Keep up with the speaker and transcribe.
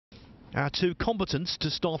Our two combatants to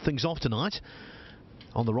start things off tonight.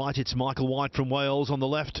 On the right, it's Michael White from Wales. On the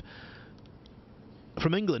left,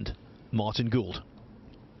 from England, Martin Gould.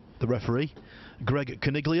 The referee, Greg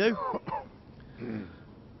Coniglio.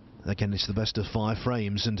 Again, it's the best of 5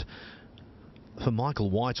 frames, and for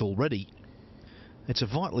Michael White already, it's a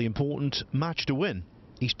vitally important match to win.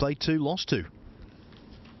 He's played 2, lost 2.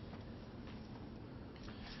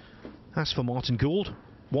 As for Martin Gould,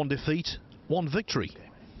 1 defeat, 1 victory.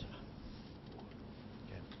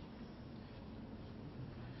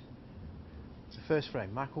 It's the first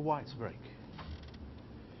frame. Michael White's break.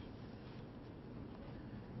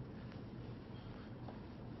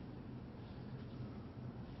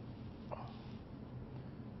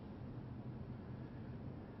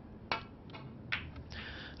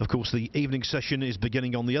 Of course, the evening session is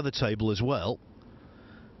beginning on the other table as well.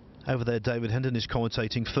 Over there, David Hendon is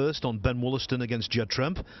commentating first on Ben Wollaston against Judd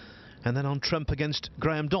Tremp, and then on Tremp against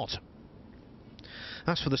Graham Dott.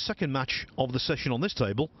 As for the second match of the session on this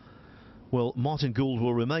table, well, Martin Gould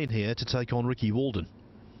will remain here to take on Ricky Walden.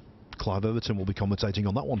 Clive Overton will be commentating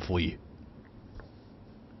on that one for you.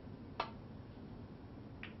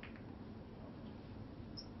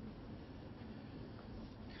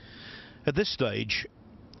 At this stage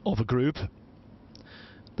of a group,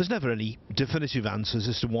 there's never any definitive answers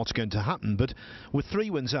as to what's going to happen, but with 3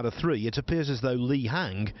 wins out of 3, it appears as though Lee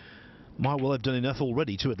Hang might well have done enough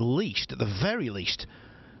already to at the very least,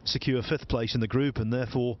 secure 5th place in the group, and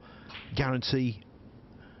therefore guarantee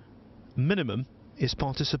minimum is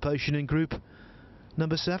participation in group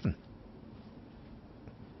number 7.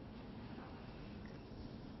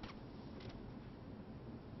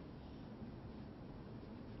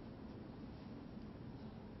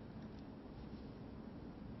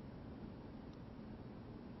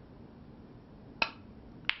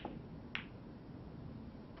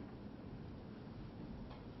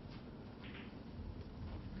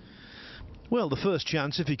 Well, the first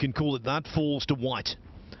chance, if you can call it that, falls to White.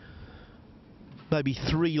 Maybe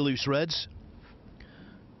 3 loose reds.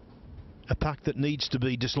 A pack that needs to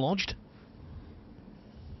be dislodged.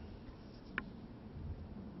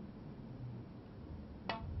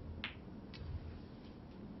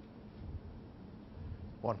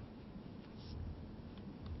 One.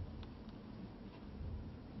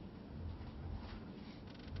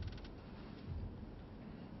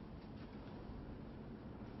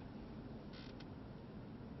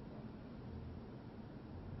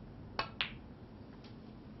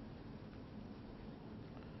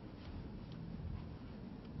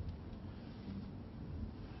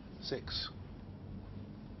 Six.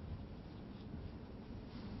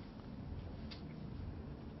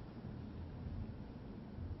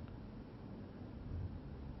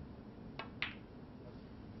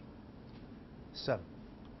 Seven.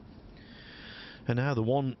 And now the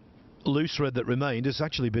one loose red that remained has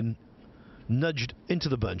actually been nudged into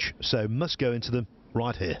the bunch, so must go into them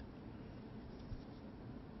right here.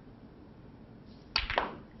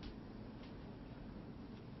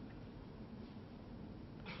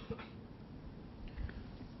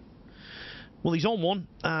 Well, he's on one,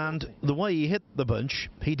 and the way he hit the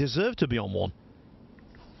bunch, he deserved to be on one.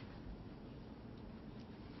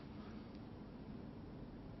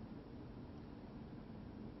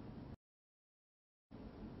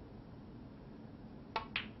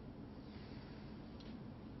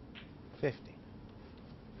 $50.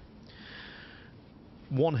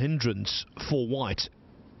 One hindrance for White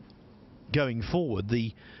going forward,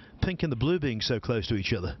 the pink and the blue being so close to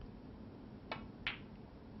each other.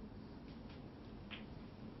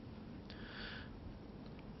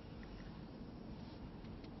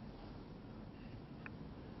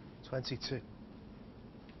 $22.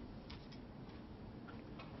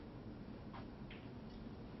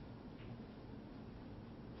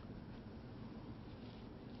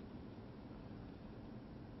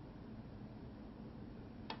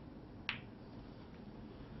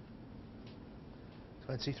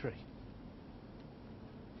 $23.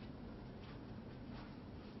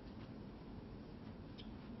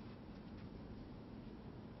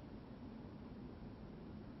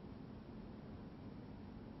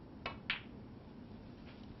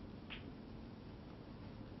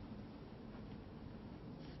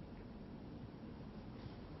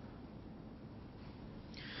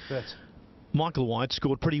 Michael White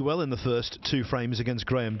scored pretty well in the first 2 frames against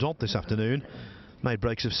Graham Dott this afternoon. Made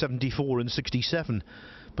breaks of 74 and 67.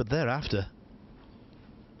 But thereafter,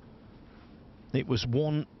 it was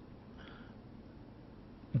one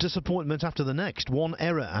disappointment after the next, one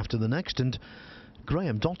error after the next, and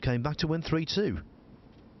Graham Dott came back to win 3-2.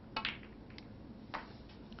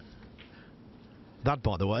 That,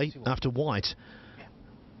 by the way, after White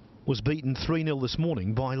was beaten 3-0 this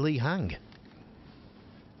morning by Li Hang.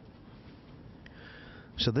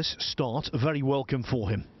 So this start very welcome for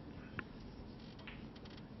him.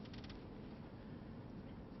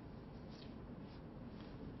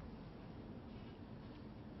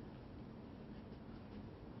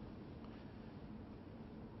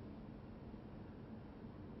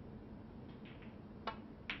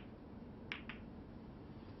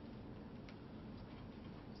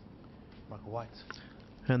 White.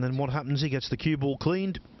 And then what happens? He gets the cue ball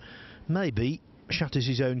cleaned, maybe shatters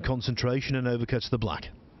his own concentration and overcuts the black.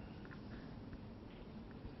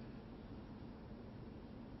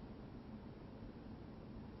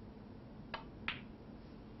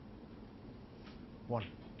 One.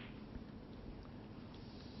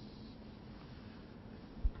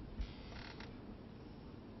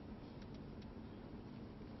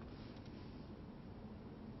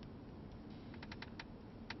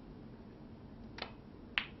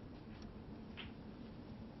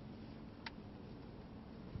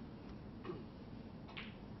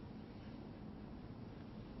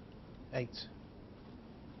 Eight.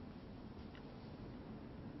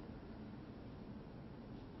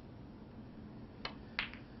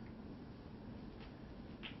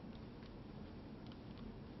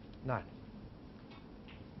 Nine.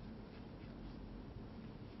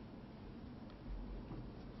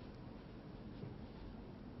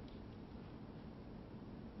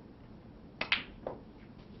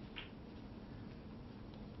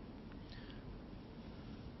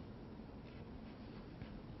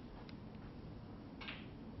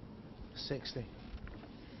 60.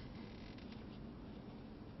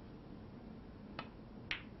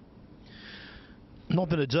 Not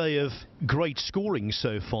been a day of great scoring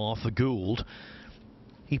so far for Gould.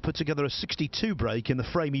 He put together a 62 break in the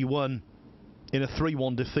frame he won in a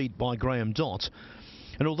 3-1 defeat by Graham Dott.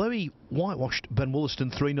 And although he whitewashed Ben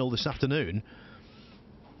Wollaston 3-0 this afternoon,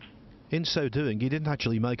 in so doing he didn't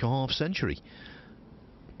actually make a half century.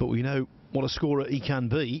 But we know what a scorer he can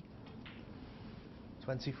be.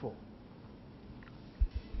 24.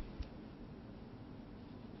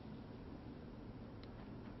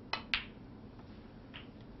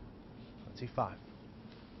 25.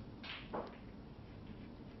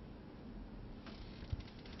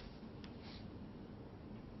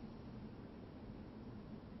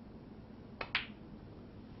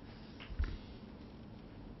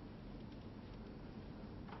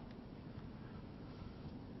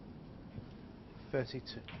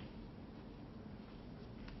 32.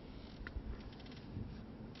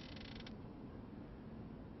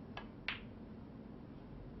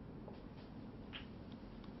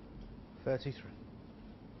 33.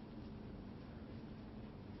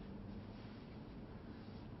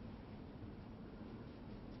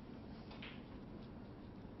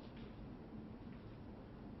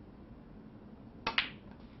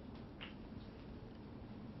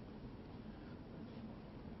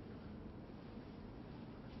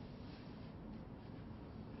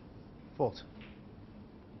 40.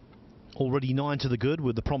 Already 9 to the good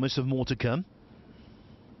with the promise of more to come.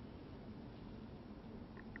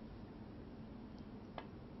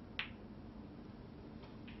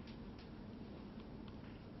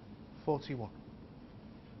 41.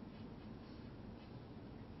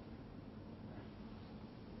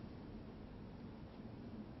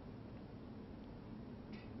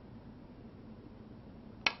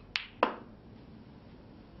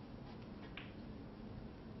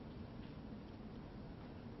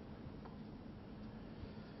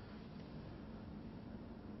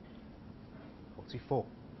 44.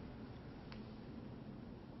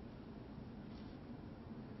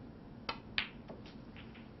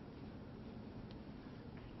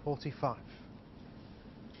 45.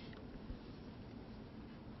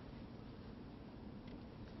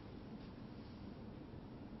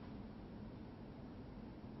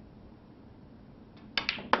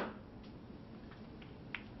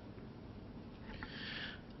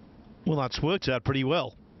 'Well, that's worked out pretty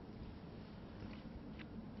well.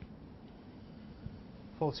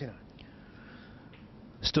 49.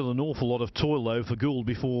 Still an awful lot of toil, though, for Gould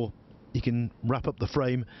before he can wrap up the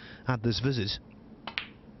frame at this visit.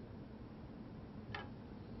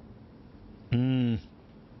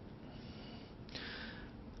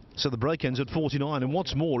 So the break ends at 49, and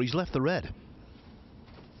what's more, he's left the red.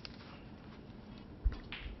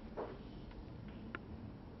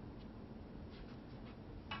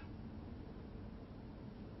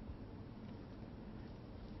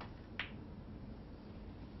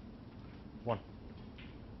 One.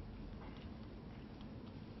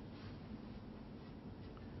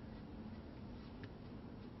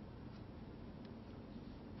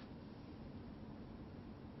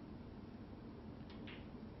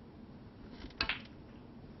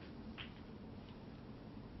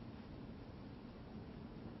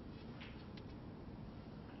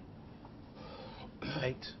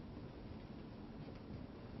 8.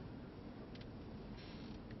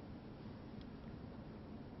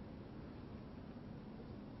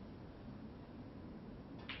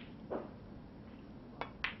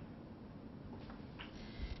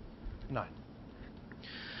 Nine.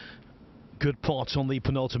 Good pot on the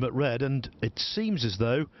penultimate red, and it seems as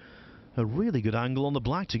though a really good angle on the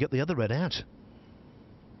black to get the other red out.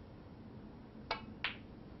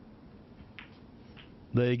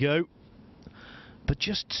 There you go. But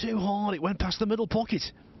just too hard, it went past the middle pocket.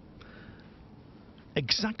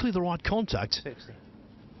 Exactly the right contact, 60.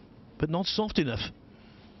 but not soft enough.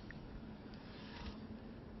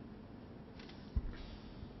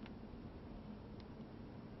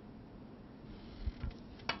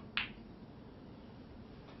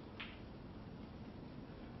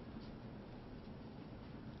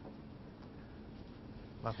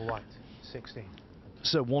 Michael White, 16.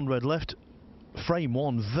 So one red left, frame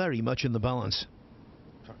one very much in the balance.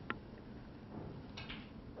 Sorry.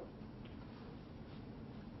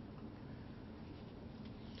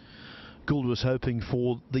 Gould was hoping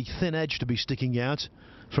for the thin edge to be sticking out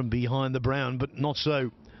from behind the brown, but not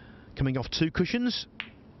so. Coming off two cushions.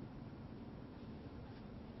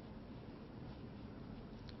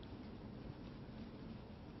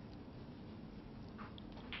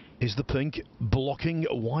 Is the pink blocking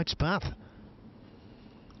White's path?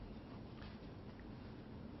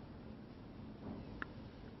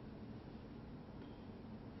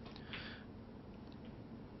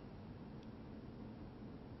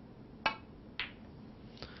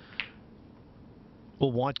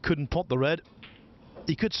 Well, White couldn't pot the red.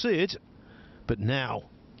 He could see it, but now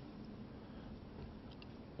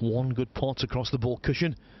one good pot across the ball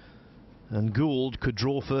cushion, and Gould could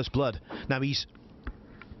draw first blood. Now he's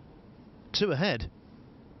two ahead.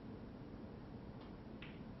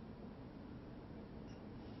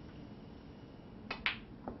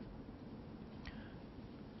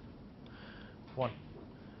 One.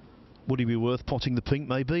 Would he be worth potting the pink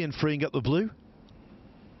maybe and freeing up the blue?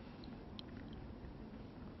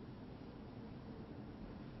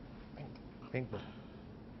 Pink blue.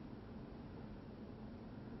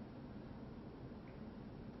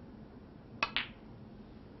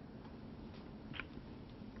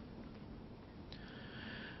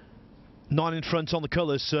 Nine in front on the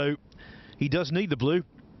colours, so he does need the blue.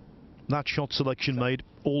 That shot selection made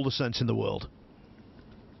all the sense in the world.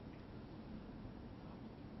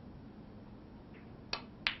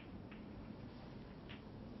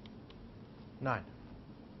 Nine.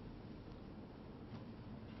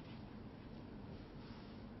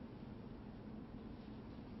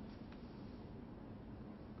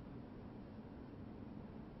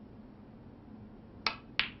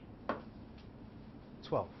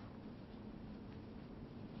 Twelve.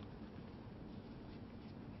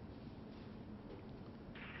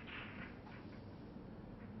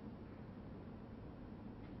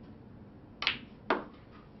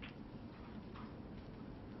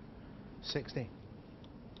 $16.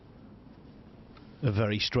 A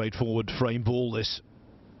very straightforward frame ball, this.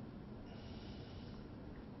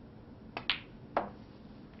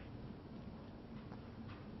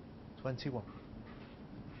 $21.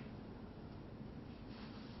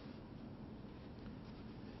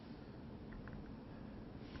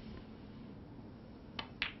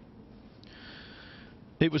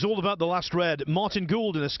 It was all about the last red. Martin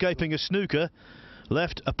Gould, in escaping a snooker,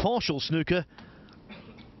 left a partial snooker.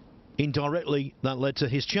 Indirectly, that led to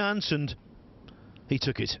his chance, and he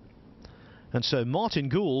took it. And so Martin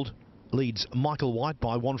Gould leads Michael White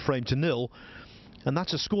by 1-0, and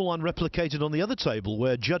that's a scoreline replicated on the other table,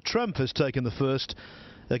 where Judd Trump has taken the first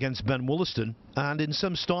against Ben Wollaston, and in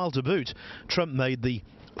some style to boot. Trump made the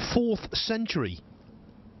 4th century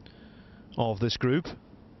of this group,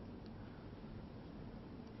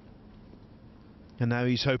 and now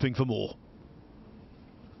he's hoping for more.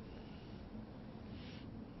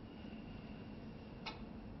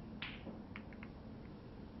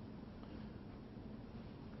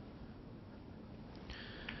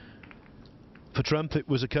 For Trump, it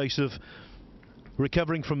was a case of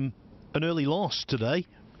recovering from an early loss today.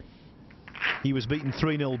 He was beaten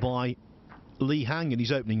 3-0 by Lee Hang in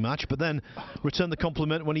his opening match, but then returned the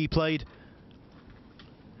compliment when he played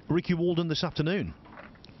Ricky Walden this afternoon.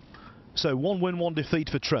 So 1 win, 1 defeat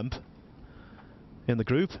for Trump in the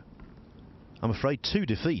group. I'm afraid 2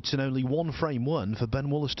 defeats and only 1 frame won for Ben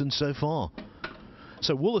Wollaston so far.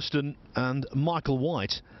 So Wollaston and Michael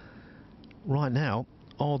White right now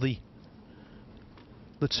are the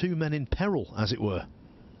two men in peril, as it were.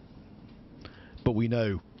 But we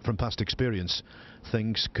know from past experience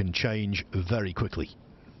things can change very quickly.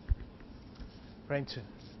 Frame 2.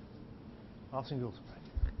 Martin Gould.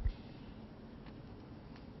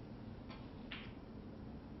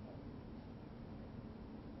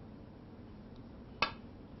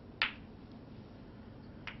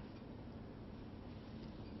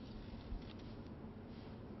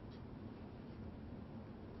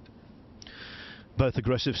 Both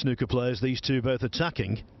aggressive snooker players, these two both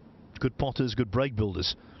attacking. Good potters, good break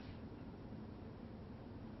builders.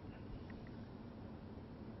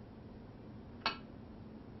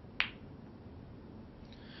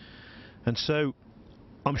 And so,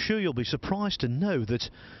 I'm sure you'll be surprised to know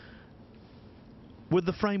that with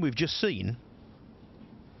the frame we've just seen,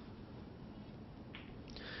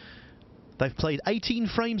 they've played 18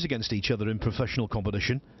 frames against each other in professional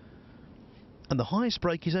competition, and the highest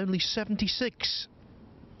break is only 76.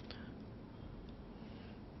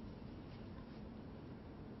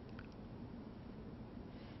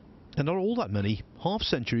 And not all that many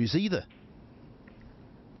half-centuries either.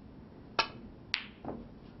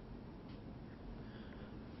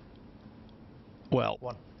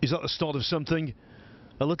 Well, is that the start of something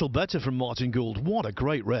a little better from Martin Gould? What a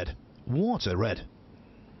great red. What a red.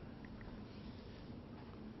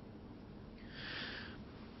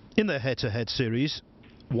 In their head-to-head series,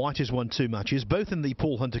 White has won 2 matches, both in the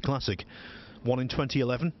Paul Hunter Classic. One in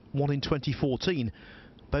 2011, one in 2014,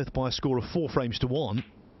 both by a score of 4 frames to 1.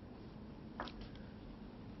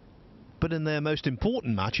 But in their most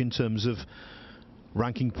important match in terms of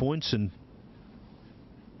ranking points and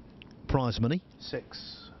prize money,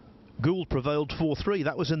 6. Gould prevailed 4-3.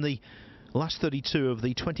 That was in the last 32 of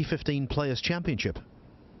the 2015 Players' Championship.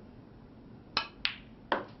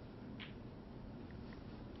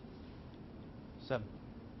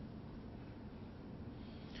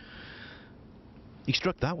 He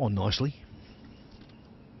struck that one nicely.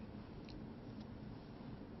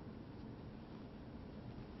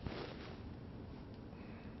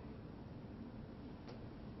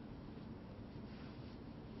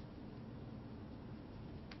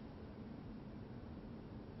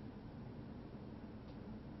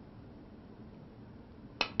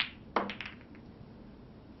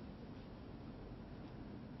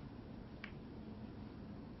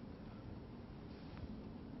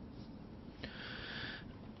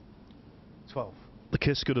 The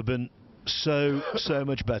kiss could have been so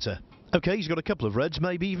much better. Okay, he's got a couple of reds,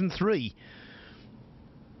 maybe even 3.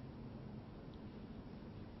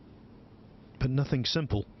 But nothing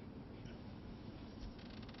simple.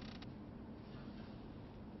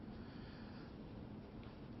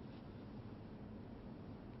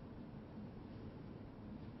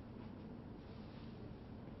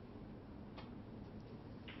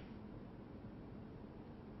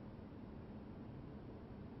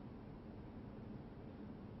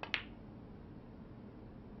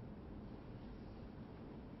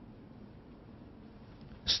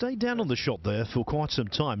 Stayed down on the shot there for quite some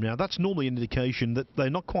time. Now that's normally an indication that they're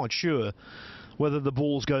not quite sure whether the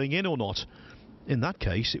ball's going in or not. In that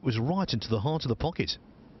case, it was right into the heart of the pocket.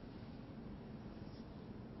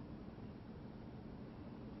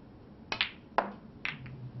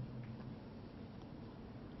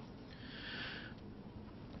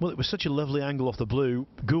 Well, it was such a lovely angle off the blue.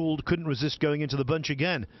 Gould couldn't resist going into the bunch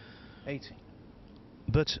again. 80.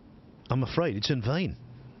 But I'm afraid it's in vain.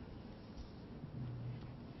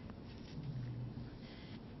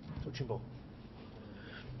 Touching ball.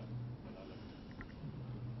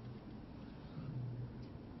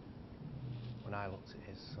 When I looked,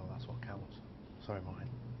 it is, so that's what counts. Sorry, Martin.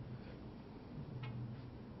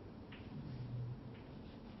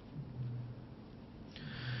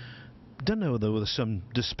 Don't know whether there was some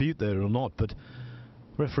dispute there or not, but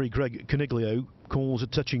referee Greg Coniglio calls a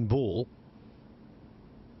touching ball.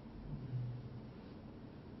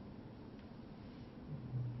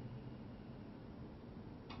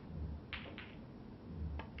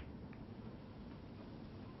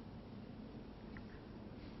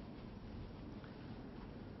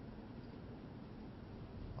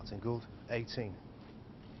 Martin Gould, 18.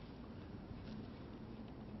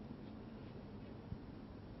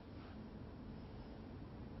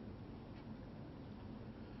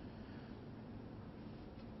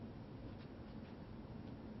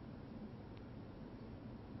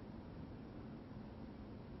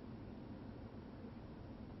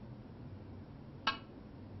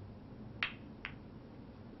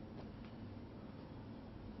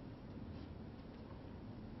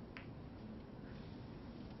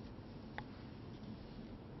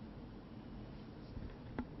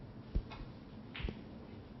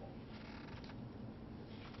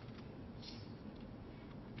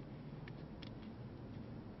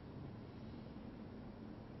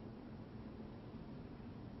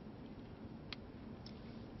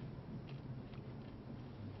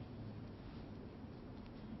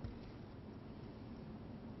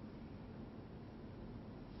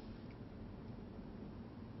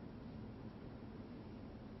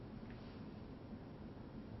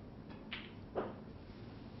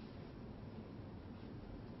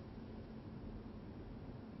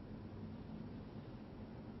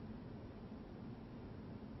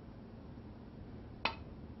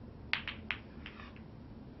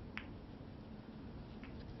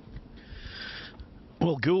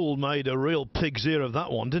 Well, Gould made a real pig's ear of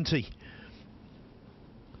that one, didn't he?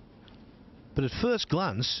 But at first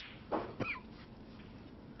glance,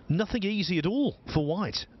 nothing easy at all for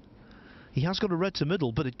White. He has got a red to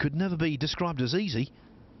middle, but it could never be described as easy,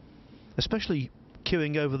 especially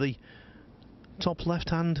queuing over the top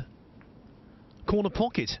left-hand corner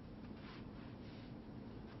pocket.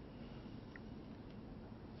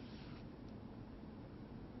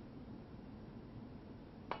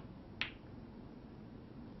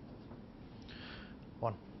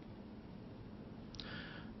 One.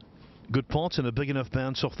 Good pot and a big enough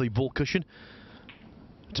bounce off the ball cushion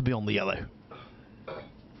to be on the yellow.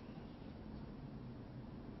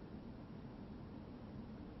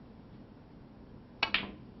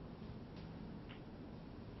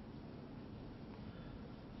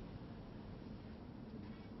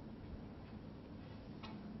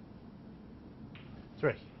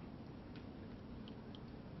 Three.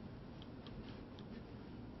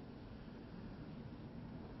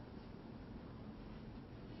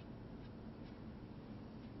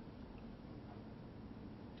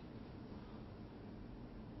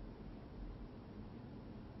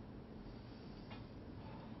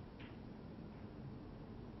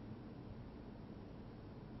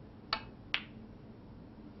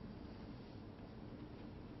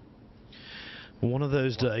 One of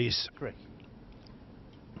those days. Three.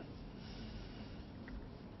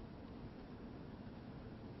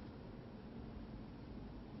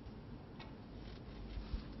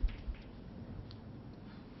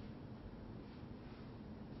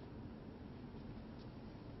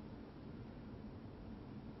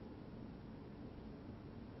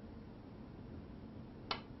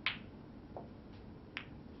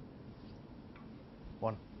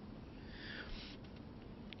 One.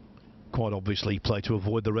 Quite obviously play to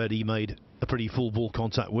avoid the red he made a pretty full ball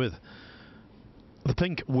contact with. The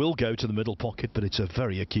pink will go to the middle pocket, but it's a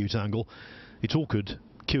very acute angle. It's awkward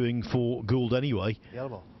queuing for Gould anyway. Yellow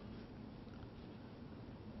ball.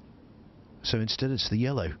 So instead it's the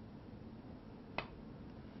yellow.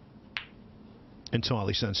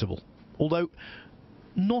 Entirely sensible. Although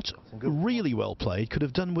not really well played. Could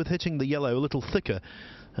have done with hitting the yellow a little thicker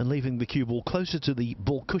and leaving the cue ball closer to the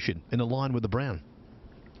ball cushion in a line with the brown.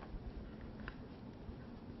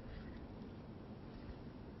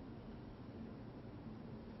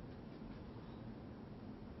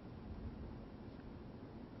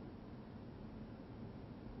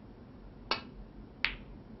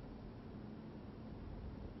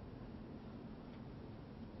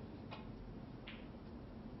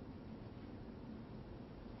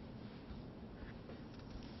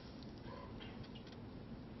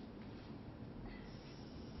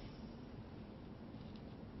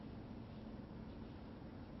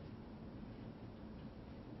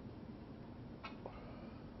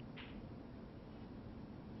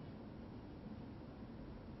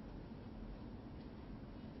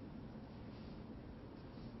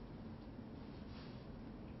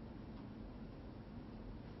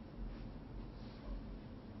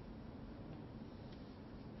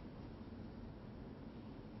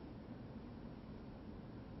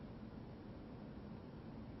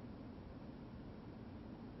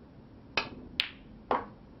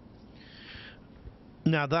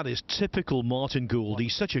 Now that is typical Martin Gould.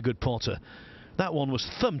 He's such a good potter. That one was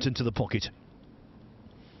thumped into the pocket.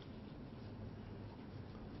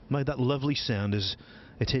 Made that lovely sound as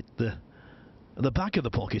it hit the back of the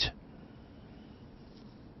pocket.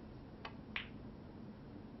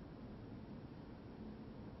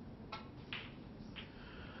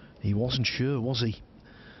 He wasn't sure, was he?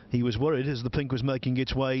 He was worried as the pink was making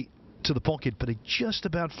its way to the pocket, but it just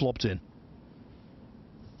about flopped in.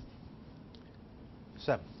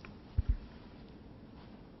 7.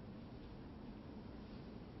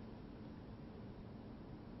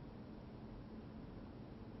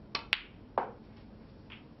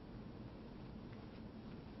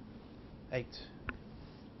 Eight.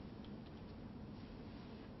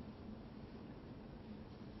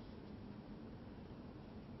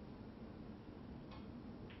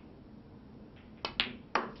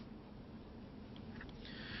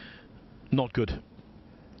 Not good.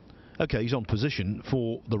 Okay, he's on position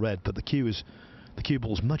for the red, but the cue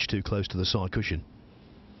ball's much too close to the side cushion.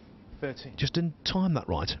 13. Just didn't time that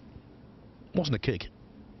right. Wasn't a kick.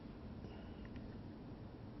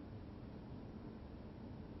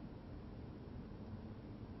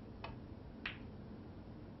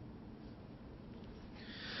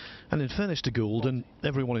 And in fairness to Gould and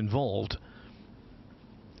everyone involved,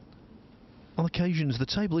 on occasions the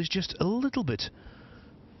table is just a little bit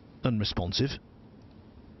unresponsive.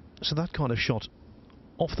 So that kind of shot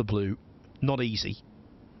off the blue, not easy.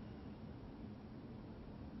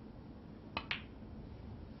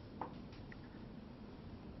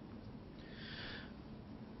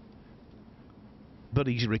 but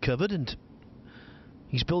he's recovered and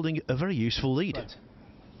he's building a very useful lead. Right.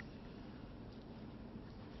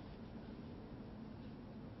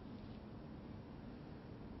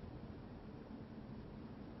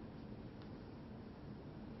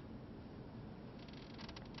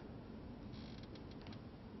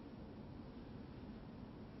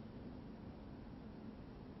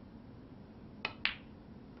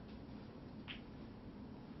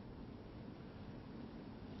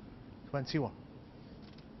 $21.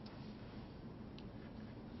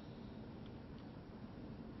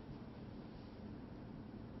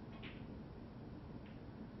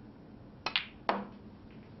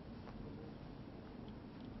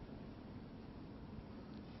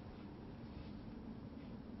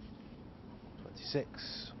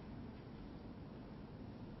 $26.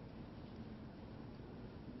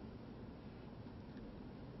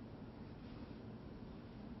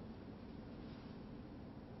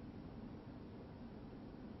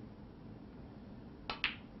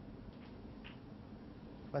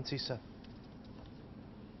 $27.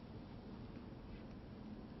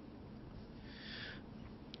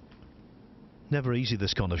 Never easy,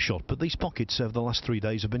 this kind of shot, but these pockets over the last 3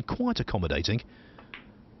 days have been quite accommodating,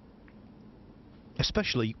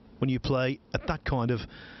 especially when you play at that kind of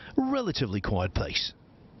relatively quiet pace.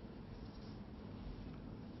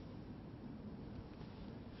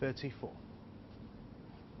 34.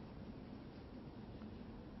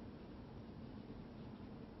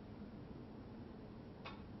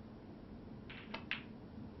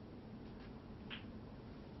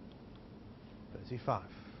 $35.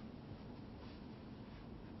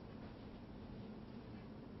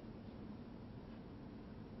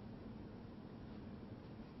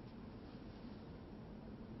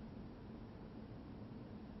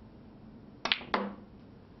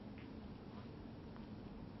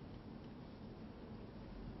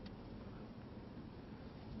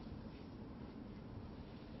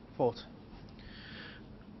 $40.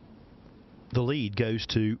 The lead goes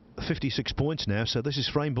to 56 points now, so this is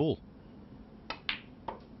frame ball.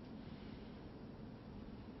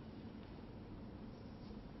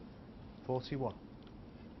 $41.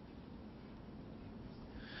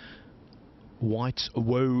 White's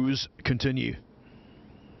woes continue.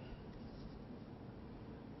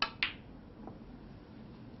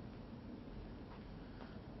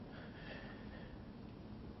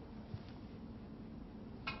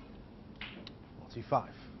 $45.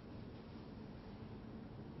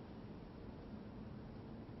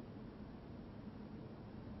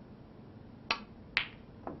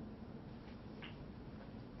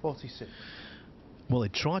 $46. Well,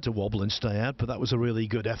 it tried to wobble and stay out, but that was a really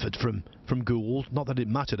good effort from Gould. Not that it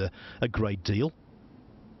mattered a great deal.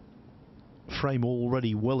 Frame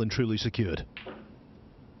already well and truly secured.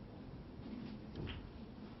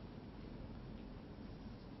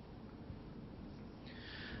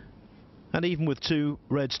 And even with 2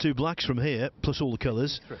 reds, 2 blacks from here, plus all the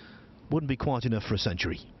colours, wouldn't be quite enough for a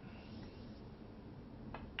century.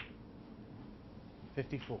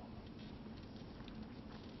 54.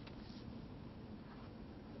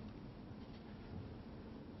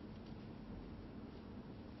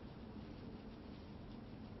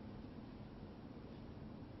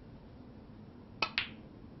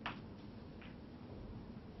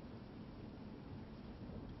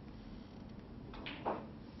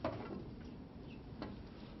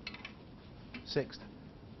 $6.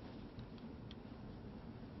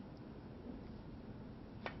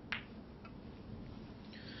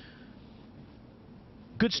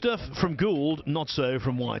 Good stuff from Gould, not so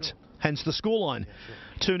from White. Hence the scoreline.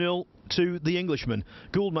 2-0 to the Englishman.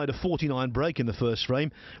 Gould made a 49 break in the first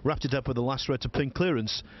frame, wrapped it up with the last red to pink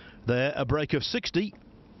clearance. There, a break of 60,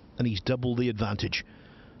 and he's doubled the advantage.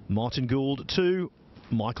 Martin Gould 2,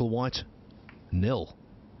 Michael White 0.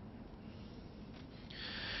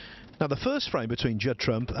 Now, the first frame between Judd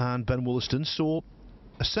Trump and Ben Wollaston saw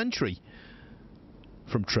a century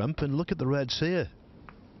from Trump, and look at the reds here.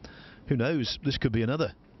 Who knows, this could be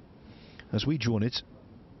another. As we join it,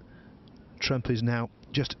 Trump is now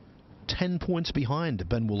just 10 points behind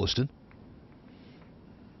Ben Wollaston.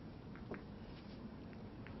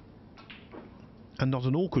 And not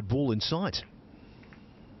an awkward ball in sight.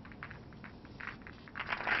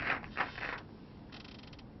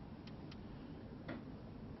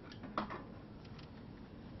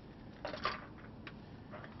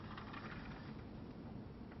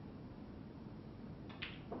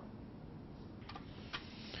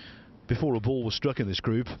 Before a ball was struck in this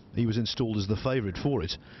group, he was installed as the favourite for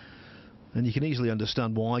it. And you can easily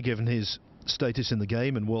understand why, given his status in the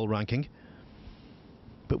game and world ranking.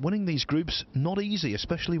 But winning these groups, not easy,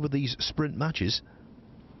 especially with these sprint matches.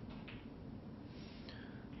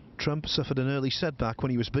 Trump suffered an early setback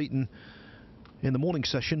when he was beaten in the morning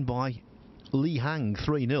session by Li Hang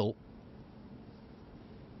 3-0.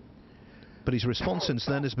 But his response since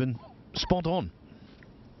then has been spot on.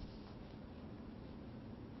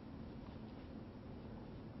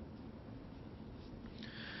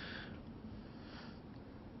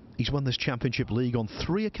 He's won this championship league on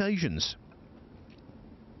 3 occasions.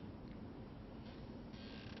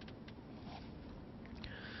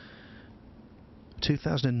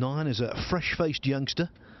 ...2009 as a fresh-faced youngster.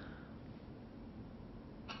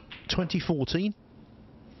 2014.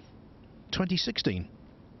 2016.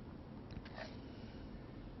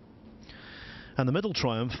 And the middle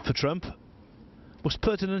triumph for Trump was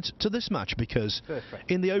pertinent to this match because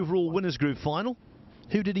in the overall winners group final,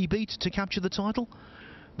 who did he beat to capture the title?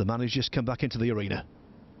 The man who's just come back into the arena,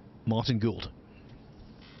 Martin Gould.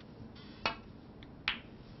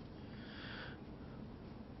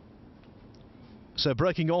 So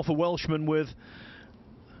breaking off a Welshman with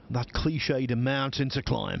that cliched mountain to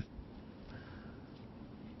climb.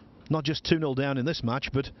 Not just 2-0 down in this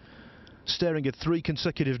match, but staring at 3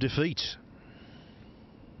 consecutive defeats.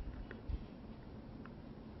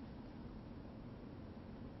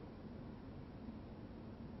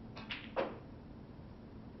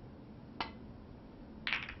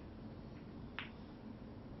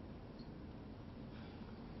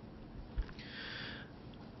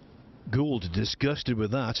 Gould disgusted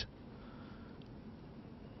with that.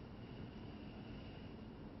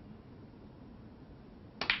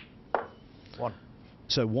 One.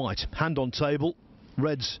 So white, hand on table,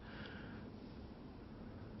 red's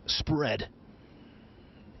spread.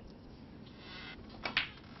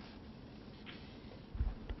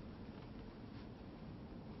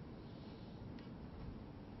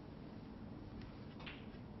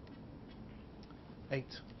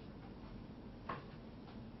 Eight.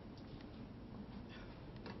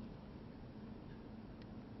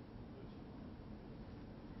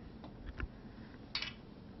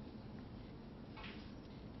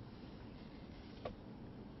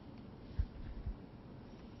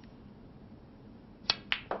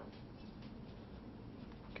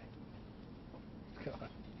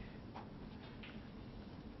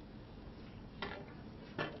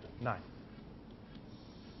 Nine.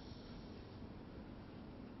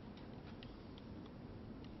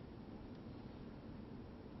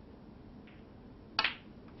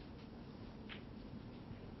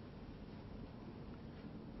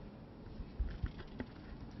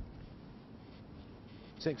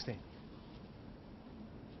 Sixteen.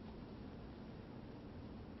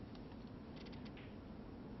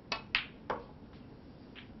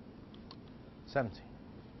 Seventeen.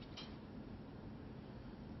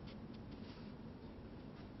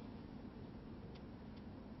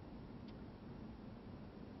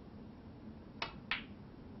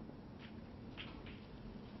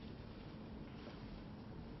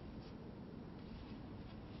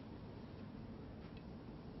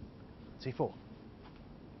 24.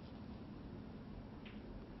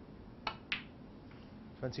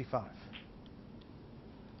 25.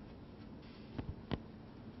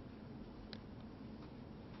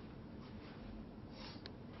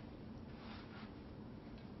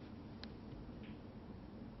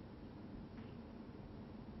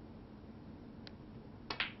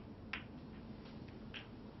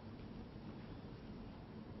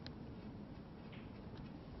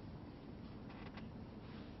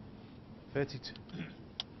 32.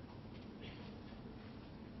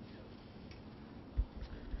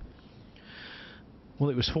 Well,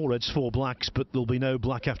 it was 4 reds, 4 blacks, but there'll be no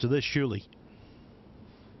black after this, surely.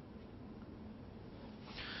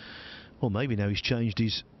 Well, maybe now he's changed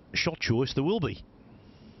his shot choice, there will be.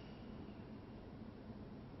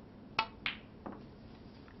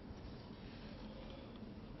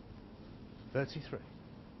 $33.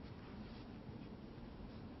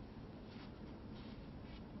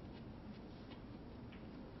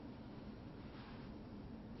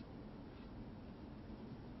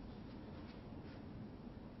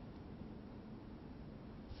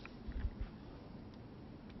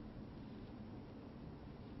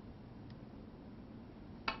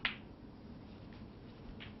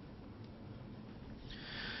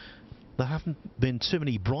 There haven't been too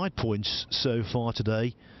many bright points so far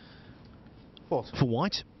today for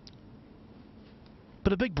white,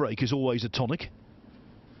 but a big break is always a tonic.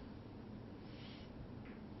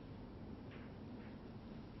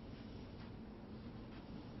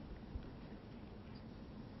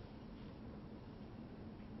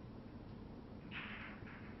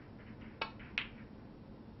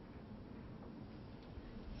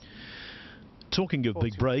 Talking of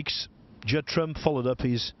big breaks, Judd Trump followed up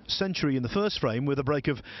his century in the first frame with a break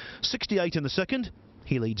of 68 in the second.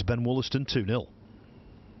 He leads Ben Wollaston 2-0.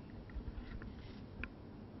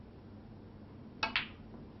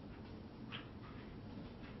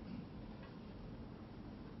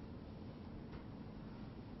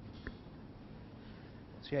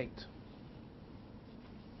 C8.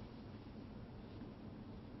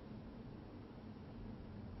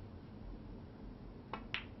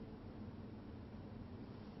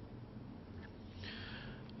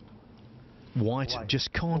 White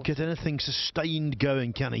just can't get anything sustained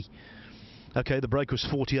going, can he? Okay, the break was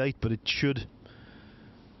 48, but it should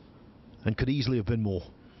and could easily have been more.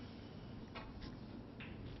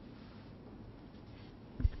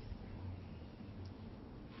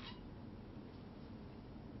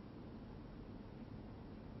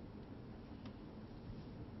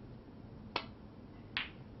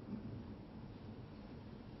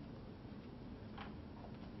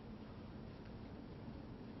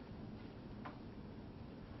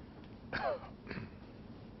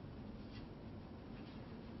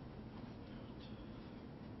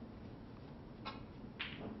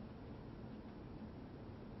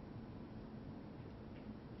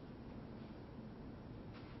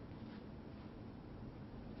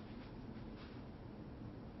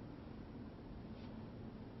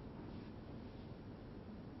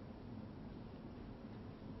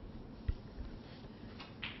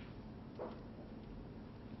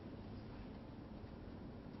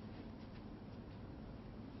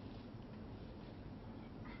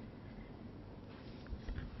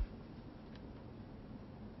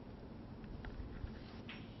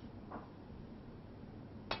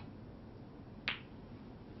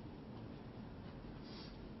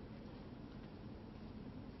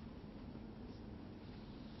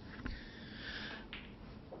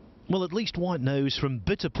 Well, at least White knows from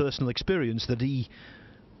bitter personal experience that he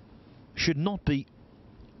should not be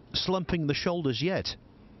slumping the shoulders yet.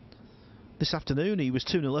 This afternoon he was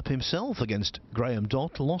 2-0 up himself against Graham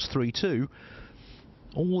Dott, lost 3-2.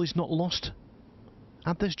 All is not lost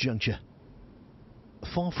at this juncture.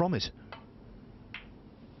 Far from it.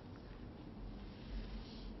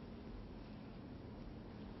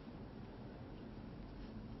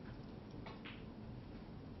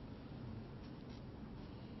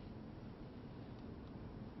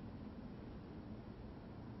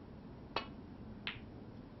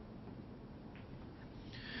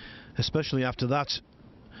 Especially after that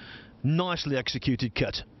nicely executed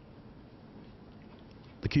cut.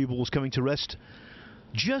 The cue ball's coming to rest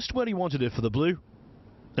just where he wanted it for the blue,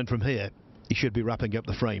 and from here he should be wrapping up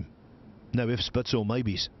the frame. No ifs, buts or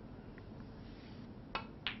maybes.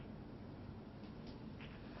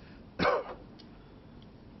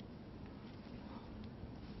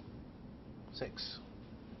 Six.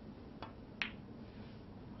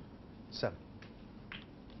 7.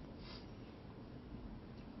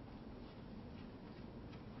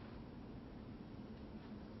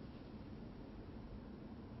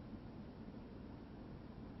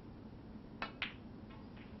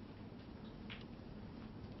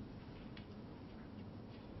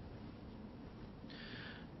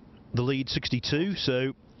 The lead 62,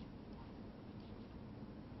 so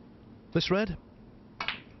this red,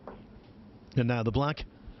 and now the black,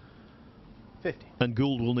 50. And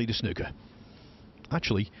Gould will need a snooker.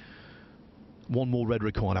 Actually, one more red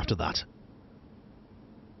required after that.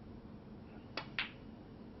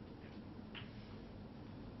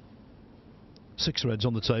 Six reds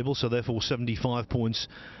on the table, so therefore 75 points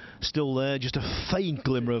still there. Just a faint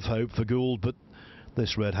glimmer of hope for Gould, but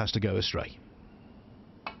this red has to go astray.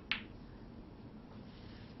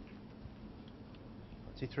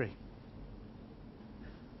 23.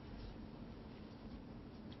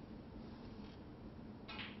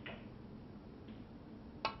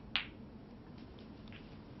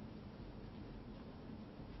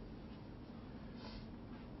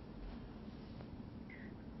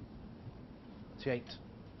 28.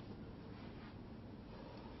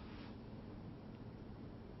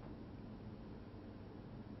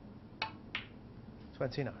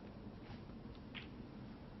 29.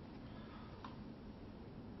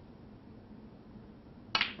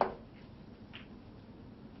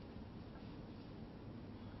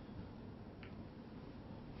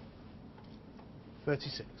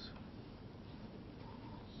 36.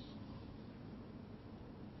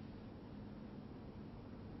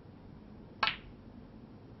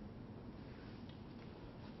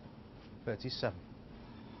 37.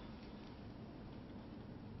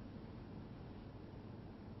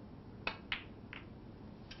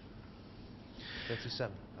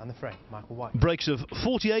 37. And the frame, Michael White. Breaks of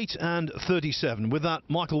 48 and 37. With that,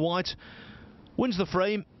 Michael White wins the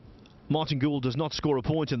frame Martin Gould does not score a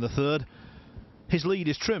point in the third. His lead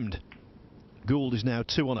is trimmed. Gould is now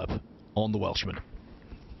 2-1 up on the Welshman.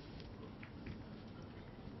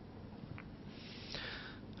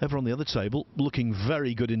 Over on the other table, looking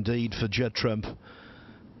very good indeed for Judd Trump.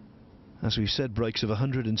 As we've said, breaks of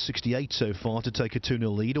 168 so far to take a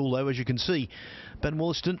 2-0 lead, although, as you can see, Ben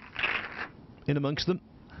Wollaston in amongst them,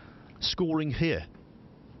 scoring here.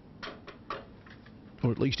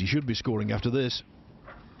 Or at least he should be scoring after this.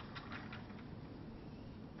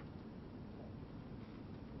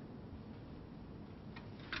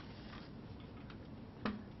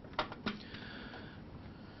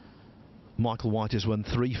 Michael White has won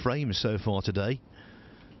 3 frames so far today,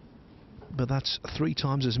 but that's 3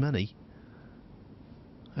 times as many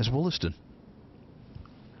as Wollaston.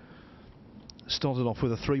 Started off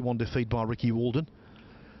with a 3-1 defeat by Ricky Walden.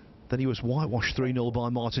 Then he was whitewashed 3-0 by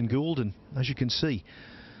Martin Gould, and as you can see,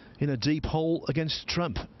 in a deep hole against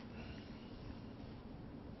Trump.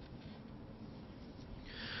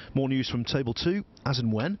 More news from table 2, as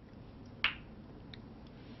and when.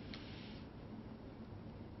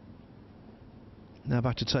 Now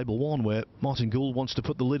back to table 1, where Martin Gould wants to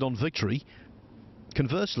put the lid on victory.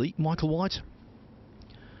 Conversely, Michael White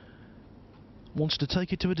wants to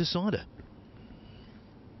take it to a decider.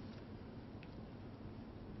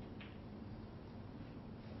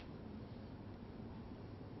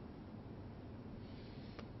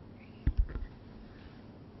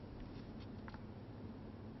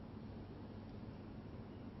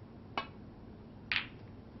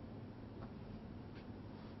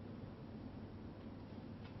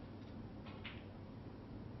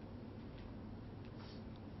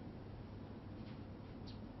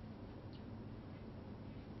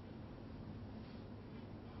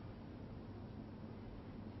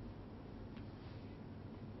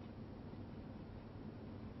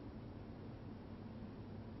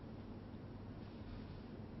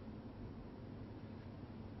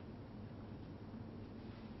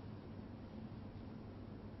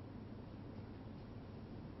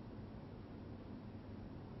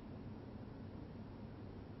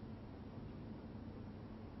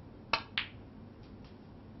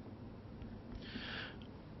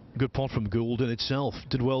 Good pot from Gould in itself.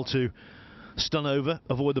 Did well to stun over,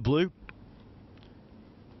 avoid the blue.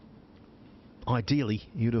 Ideally,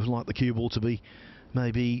 you'd have liked the cue ball to be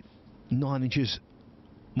maybe 9 inches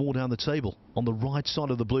more down the table. On the right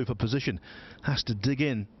side of the blue for position. Has to dig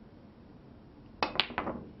in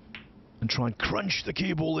and try and crunch the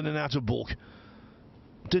cue ball in and out of balk.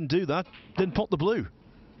 Didn't do that. Didn't pot the blue.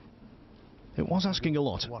 It was asking a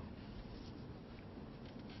lot.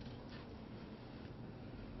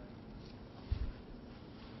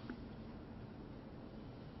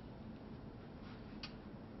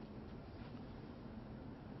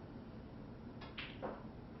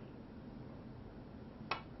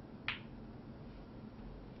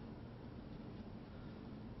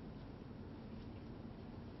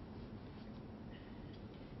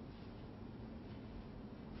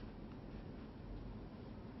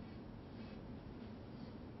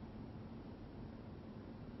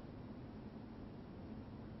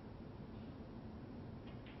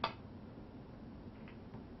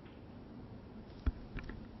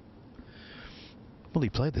 Well, he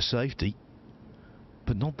played the safety,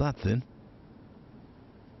 but not that thin.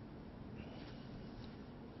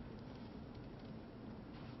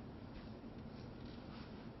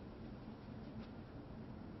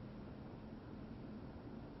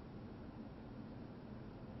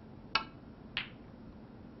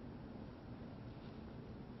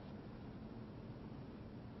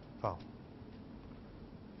 Foul.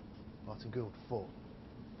 Martin Gould, 4.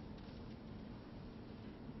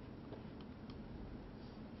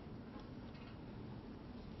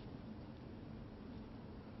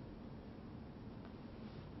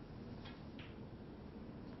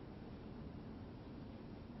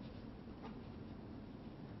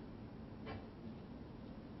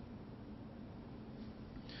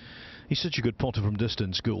 He's such a good potter from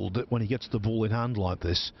distance, Gould, that when he gets the ball in hand like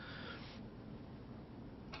this,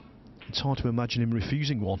 it's hard to imagine him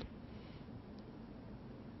refusing one.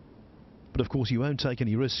 But of course he won't take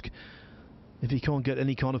any risk if he can't get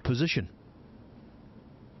any kind of position.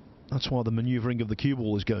 That's why the manoeuvring of the cue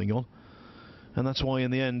ball is going on, and that's why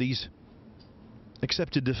in the end he's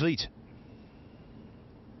accepted defeat.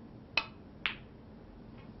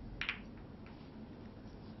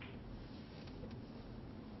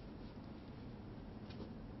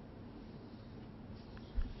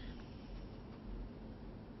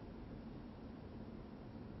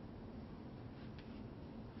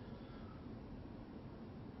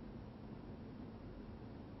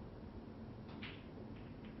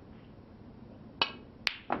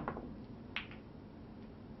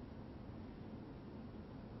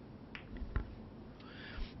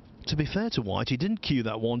 to be fair to White, he didn't cue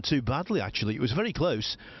that one too badly, actually. It was very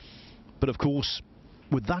close. But, of course,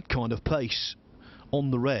 with that kind of pace on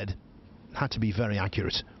the red, had to be very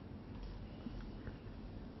accurate.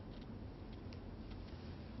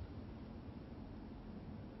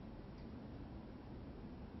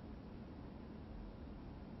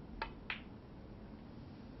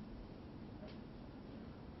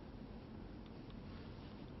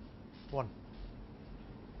 One.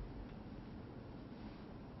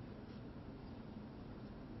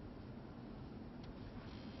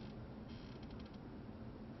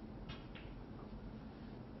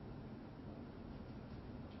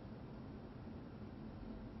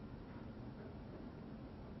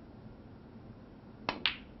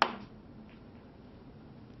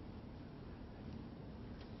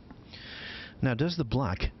 Now, does the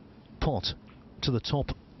black pot to the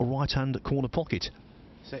top right-hand corner pocket?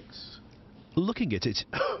 6. Looking at it,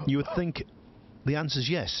 you would think the answer's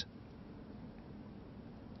yes.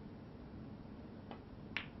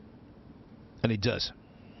 And it does.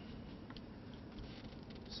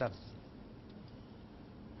 7.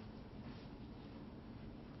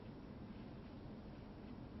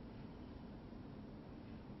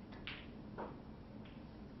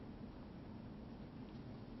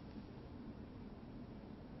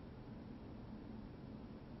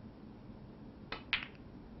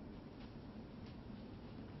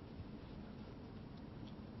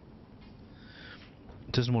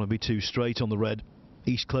 Doesn't want to be too straight on the red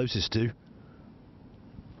he's closest to.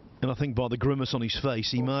 And I think by the grimace on his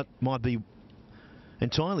face, he might be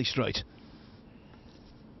entirely straight.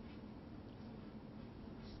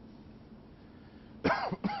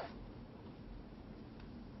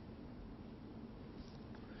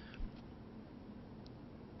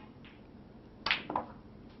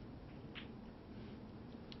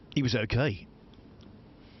 He was okay.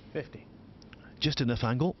 50. Just enough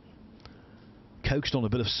angle. Coaxed on a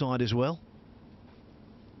bit of side as well.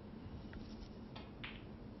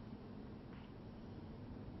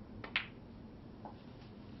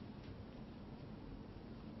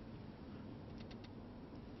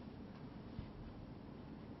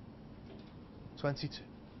 $22.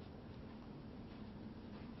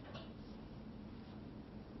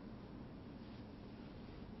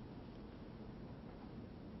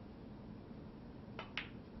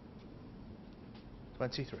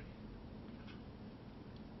 $23.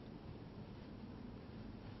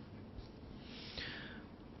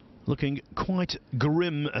 Looking quite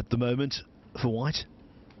grim at the moment for White.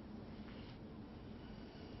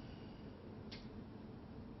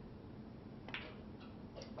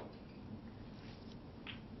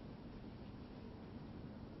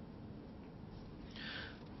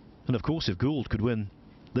 And of course, if Gould could win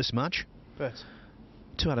this match,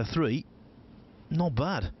 2 out of 3, not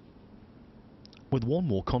bad. With one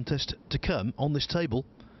more contest to come on this table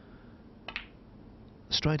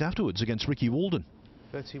straight afterwards against Ricky Walden.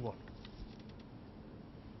 31.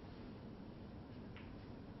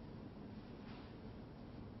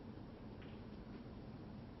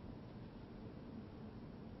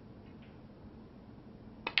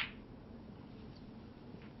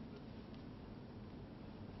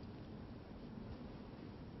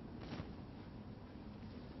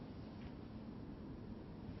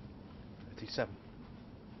 $37.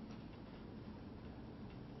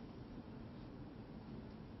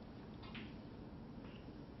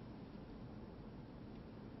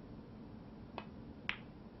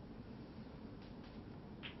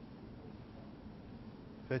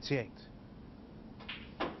 $38.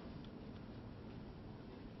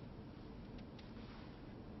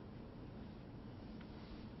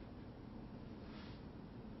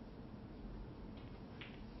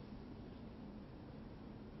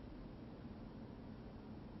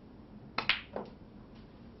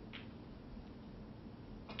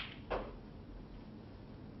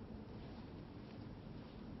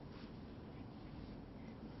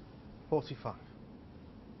 $45.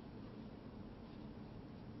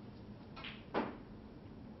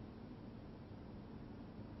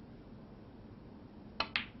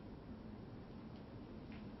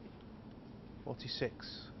 $46.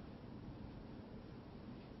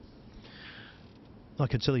 I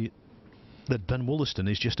can tell you that Ben Wollaston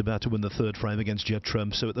is just about to win the third frame against Judd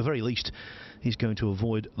Trump, so at the very least he's going to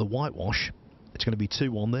avoid the whitewash. It's going to be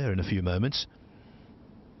 2-1 there in a few moments.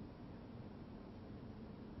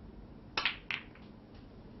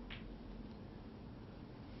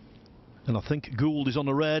 And I think Gould is on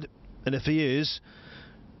the red, and if he is,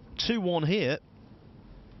 2-1 here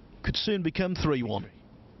could soon become 3-1.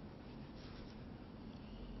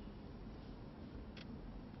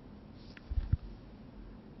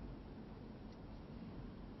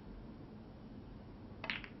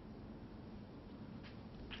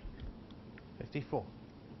 54.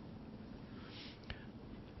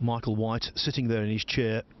 Michael White sitting there in his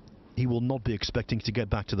chair. He will not be expecting to get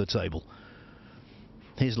back to the table.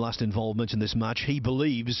 His last involvement in this match, he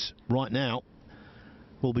believes right now,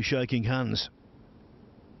 will be shaking hands.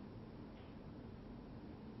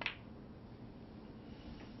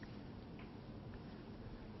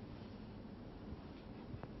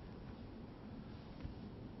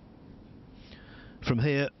 From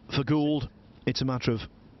here, for Gould, it's a matter of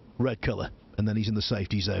red colour, and then he's in the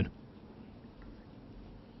safety zone.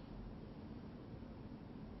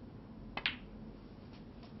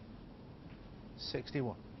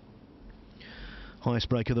 $61. Highest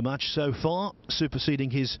break of the match so far,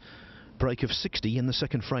 superseding his break of 60 in the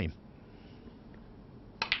second frame.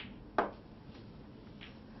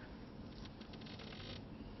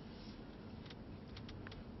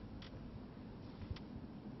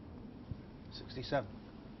 $67.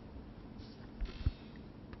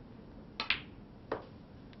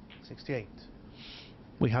 68.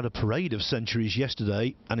 We had a parade of centuries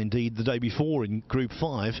yesterday, and indeed the day before in Group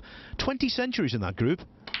 5. 20 centuries in that group.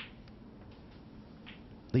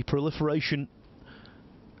 The proliferation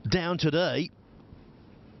down today.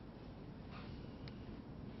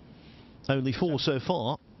 Only 4 so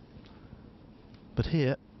far. But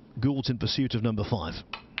here, Gould's in pursuit of number 5.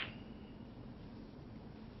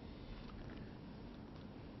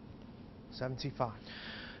 $75.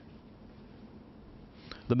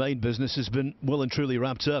 The main business has been well and truly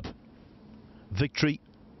wrapped up. Victory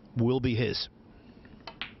will be his.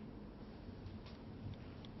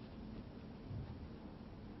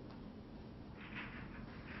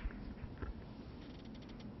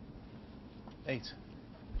 $8.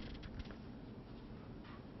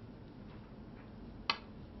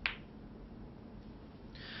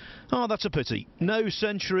 Oh, that's a pity. No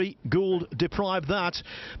century. Gould deprived that,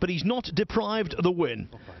 but he's not deprived the win.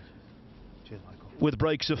 Cheers, Michael. With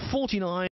breaks of 49.